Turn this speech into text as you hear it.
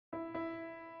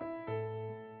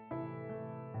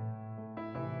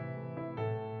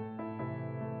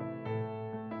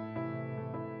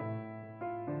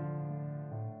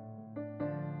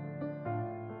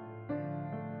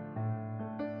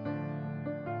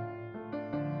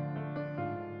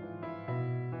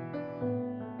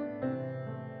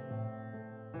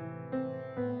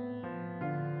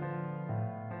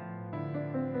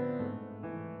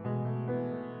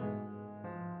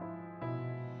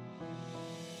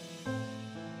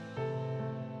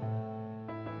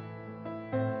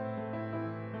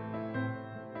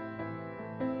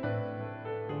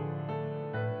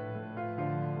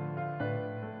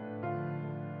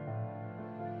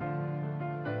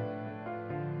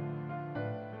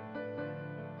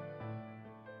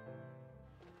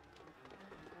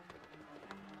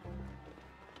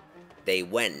They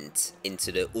went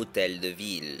into the Hôtel de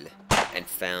Ville and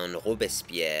found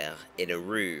Robespierre in a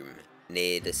room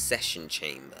near the session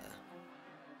chamber.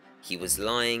 He was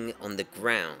lying on the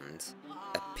ground,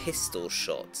 a pistol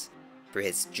shot through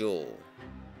his jaw.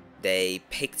 They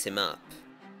picked him up,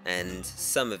 and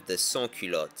some of the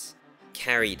sans-culottes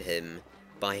carried him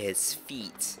by his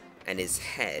feet and his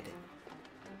head.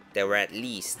 There were at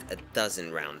least a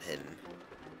dozen round him.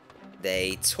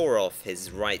 They tore off his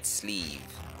right sleeve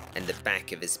and the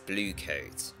back of his blue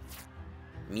coat.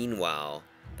 Meanwhile,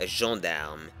 a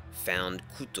gendarme found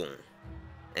Couton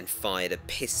and fired a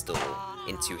pistol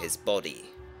into his body.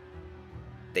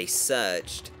 They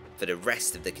searched for the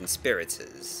rest of the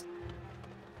conspirators.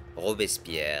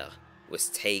 Robespierre was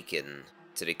taken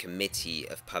to the Committee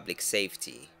of Public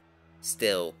Safety,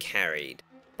 still carried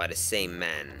by the same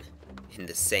man in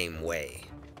the same way.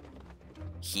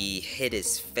 He hid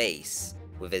his face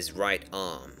with his right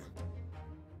arm.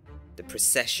 The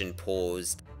procession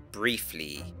paused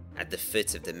briefly at the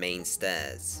foot of the main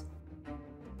stairs.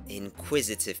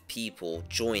 Inquisitive people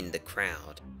joined the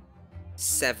crowd.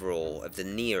 Several of the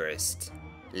nearest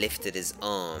lifted his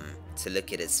arm to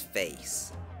look at his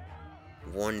face.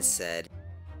 One said,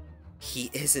 "He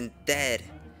isn't dead,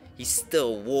 he's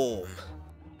still warm."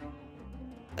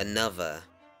 Another,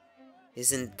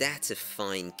 "Isn't that a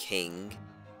fine king?"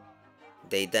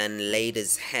 They then laid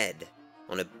his head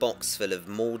on a box full of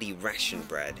mouldy ration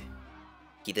bread.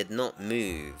 He did not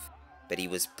move, but he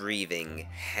was breathing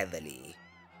heavily,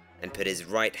 and put his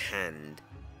right hand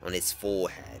on his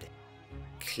forehead.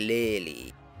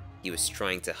 Clearly, he was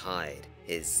trying to hide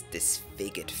his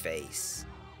disfigured face.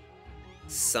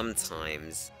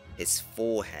 Sometimes his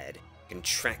forehead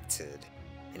contracted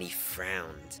and he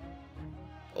frowned.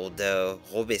 Although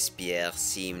Robespierre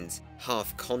seemed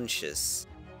half conscious,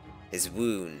 his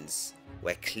wounds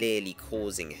were clearly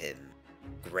causing him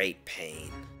great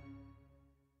pain.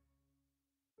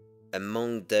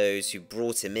 Among those who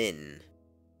brought him in,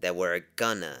 there were a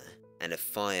gunner and a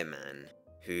fireman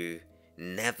who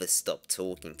never stopped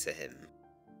talking to him.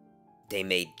 They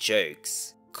made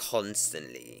jokes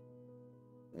constantly.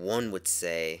 One would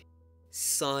say,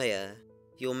 "Sire,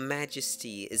 your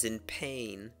Majesty is in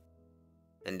pain."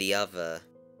 And the other,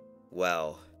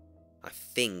 "Well, I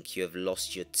think you have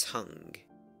lost your tongue.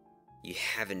 You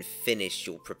haven't finished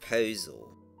your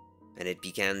proposal, and it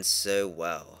began so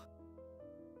well.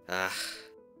 Ah,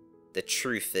 the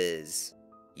truth is,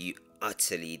 you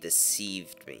utterly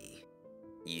deceived me,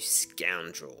 you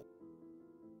scoundrel."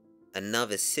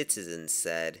 Another citizen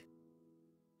said,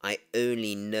 "I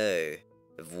only know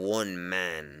of one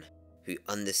man who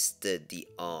understood the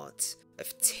art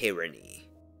of tyranny,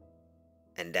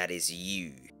 and that is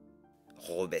you,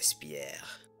 Robespierre."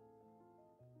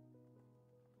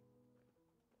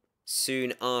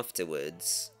 Soon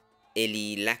afterwards,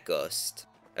 Élie Lacoste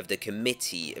of the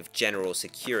Committee of General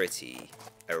Security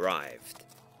arrived.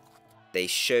 They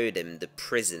showed him the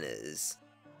prisoners,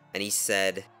 and he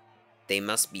said they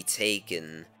must be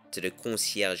taken to the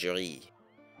conciergerie.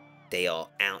 They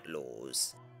are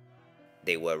outlaws.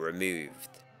 They were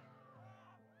removed.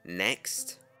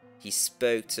 Next, he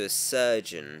spoke to a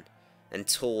surgeon and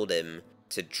told him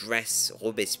to dress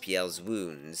Robespierre's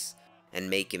wounds and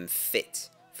make him fit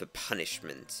for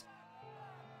punishment.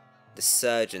 The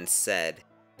surgeon said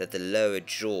that the lower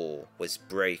jaw was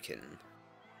broken.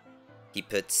 He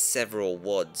put several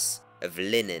wads of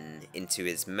linen into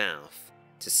his mouth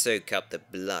to soak up the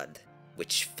blood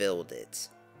which filled it.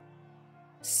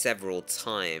 Several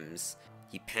times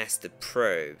he passed the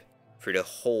probe through the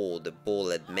hole the ball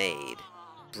had made,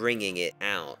 bringing it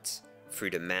out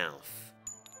through the mouth.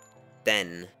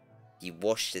 Then he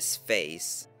washed his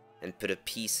face and put a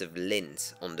piece of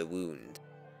lint on the wound.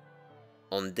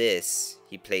 On this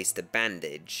he placed a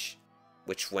bandage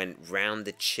which went round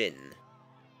the chin.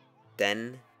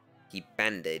 Then he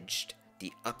bandaged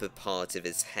the upper part of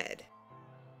his head.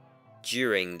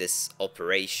 During this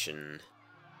operation,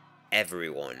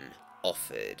 everyone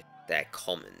offered their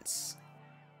comments.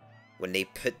 When they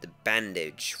put the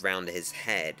bandage round his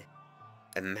head,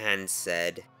 a man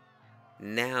said,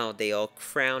 "Now they are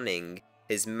crowning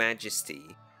His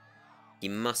Majesty." He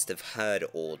must have heard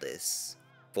all this,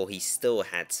 for he still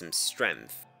had some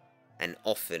strength, and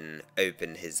often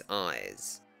opened his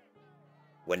eyes.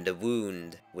 When the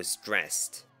wound was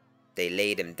dressed, they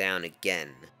laid him down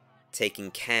again,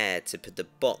 taking care to put the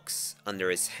box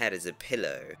under his head as a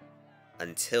pillow,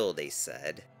 until, they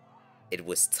said, it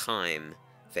was time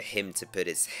for him to put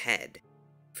his head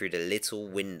through the little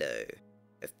window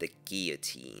of the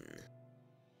guillotine.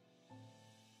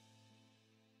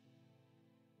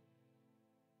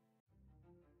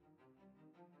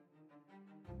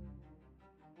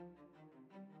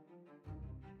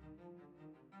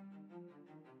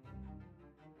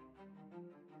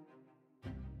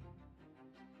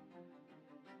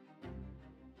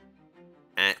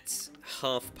 At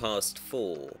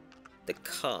 4:30, the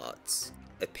cart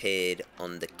appeared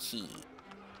on the quay.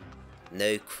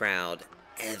 No crowd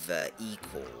ever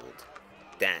equaled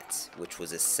that which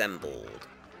was assembled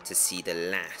to see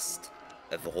the last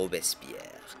of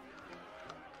Robespierre.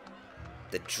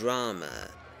 The drama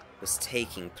was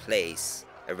taking place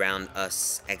around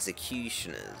us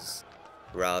executioners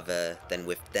rather than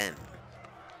with them,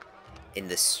 in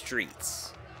the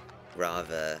streets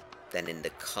rather than in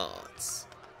the carts.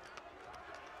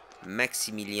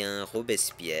 Maximilien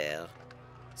Robespierre,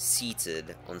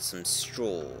 seated on some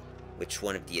straw which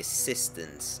one of the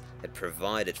assistants had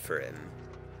provided for him,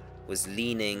 was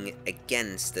leaning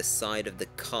against the side of the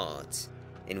cart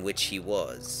in which he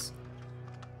was.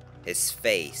 His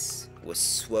face was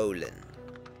swollen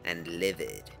and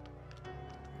livid.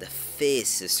 The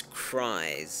fiercest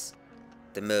cries,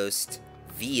 the most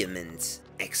vehement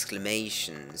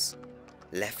exclamations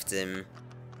left him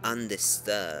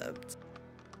undisturbed.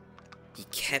 He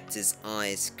kept his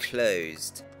eyes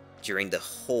closed during the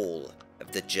whole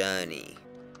of the journey.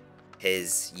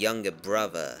 His younger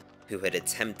brother, who had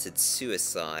attempted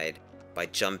suicide by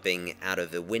jumping out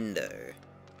of a window,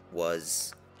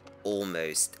 was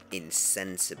almost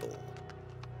insensible.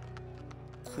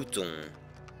 Couthon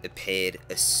appeared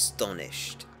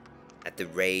astonished at the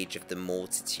rage of the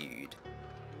multitude,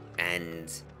 and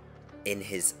in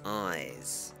his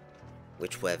eyes,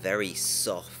 which were very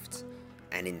soft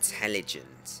and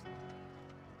intelligent,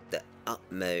 the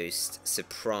utmost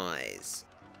surprise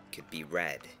could be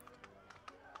read.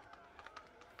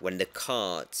 When the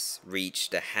cart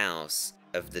reached the house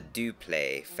of the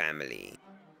Duplay family,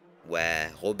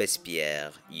 where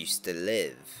Robespierre used to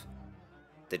live,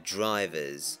 the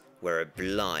drivers were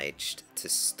obliged to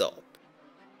stop.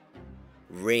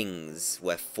 Rings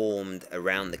were formed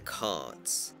around the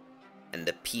carts, and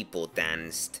the people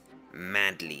danced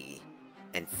madly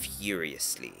and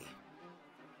furiously.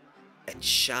 A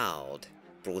child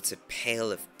brought a pail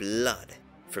of blood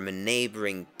from a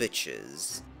neighboring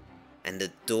butcher's, and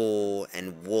the door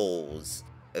and walls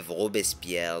of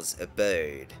Robespierre's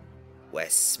abode were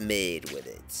smeared with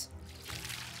it.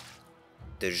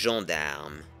 The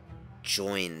gendarmes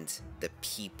joined the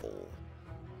people.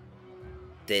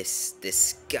 This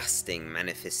disgusting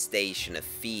manifestation of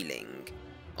feeling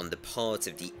on the part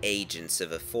of the agents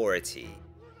of authority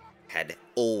had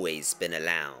always been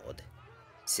allowed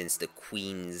since the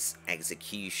Queen's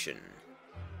execution,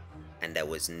 and there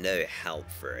was no help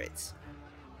for it.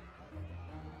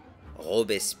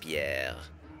 Robespierre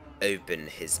opened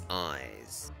his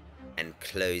eyes and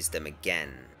closed them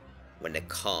again when the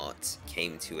cart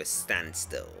came to a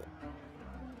standstill,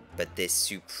 but this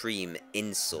supreme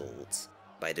insult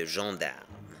by the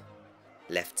gendarme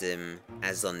left him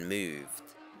as unmoved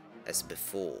as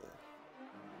before.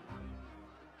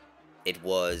 It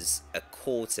was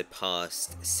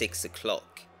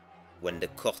 6:15 when the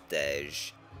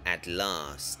cortège at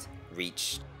last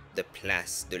reached the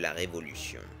Place de la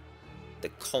Révolution. The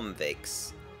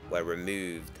convicts were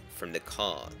removed from the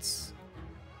carts.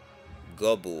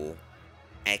 Gobou,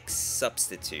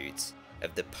 ex-substitute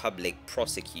of the public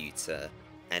prosecutor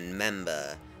and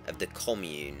member of the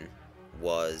Commune,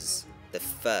 was the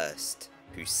first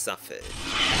who suffered.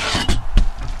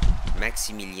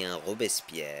 Maximilien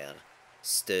Robespierre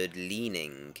stood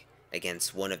leaning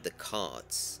against one of the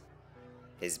carts,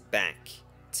 his back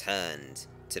turned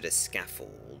to the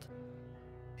scaffold.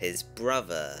 His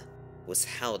brother was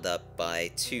held up by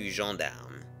 2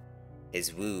 gendarmes,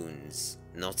 his wounds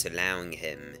not allowing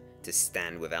him to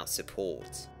stand without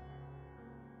support.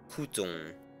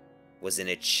 Couthon was in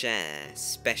a chair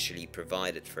specially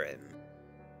provided for him.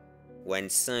 When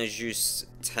Saint-Just's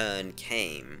turn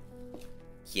came,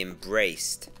 he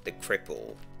embraced the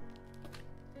cripple,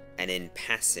 and in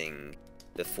passing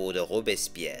before the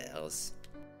Robespierres,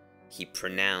 he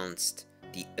pronounced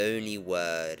the only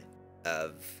word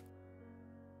of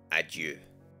adieu.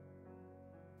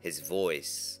 His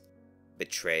voice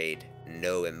betrayed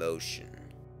no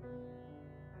emotion.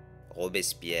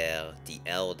 Robespierre the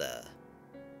elder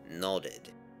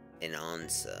nodded in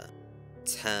answer,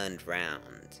 turned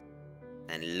round,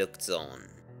 and looked on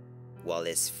while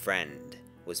his friend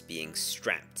was being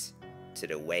strapped to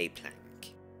the way plank.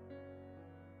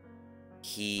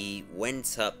 He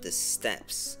went up the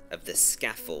steps of the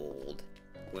scaffold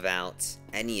without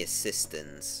any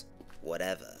assistance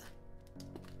whatever.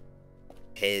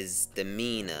 His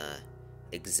demeanor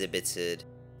exhibited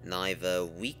neither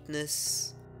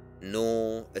weakness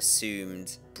nor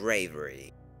assumed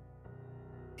bravery.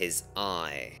 His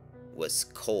eye was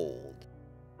cold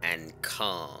and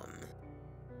calm.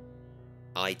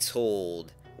 I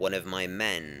told one of my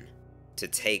men to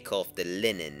take off the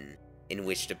linen in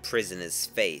which the prisoner's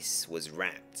face was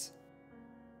wrapped.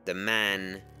 The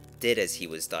man did as he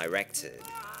was directed,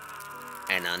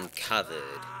 and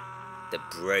uncovered the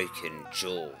broken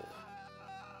jaw.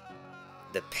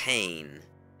 The pain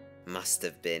must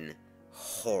have been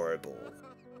horrible,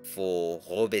 for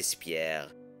Robespierre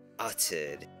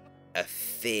uttered a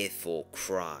fearful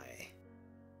cry.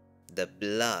 The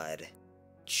blood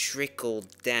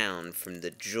trickled down from the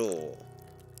jaw,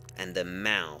 and the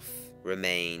mouth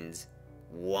remained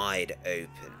wide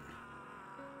open.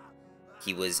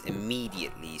 He was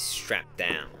immediately strapped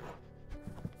down,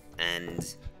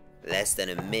 and less than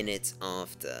a minute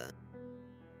after,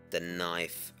 the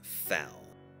knife fell.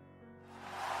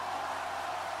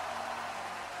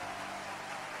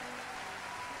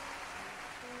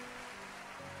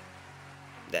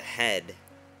 The head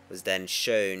was then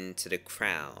shown to the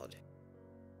crowd,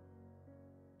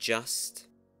 just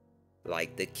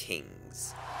like the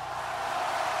king's.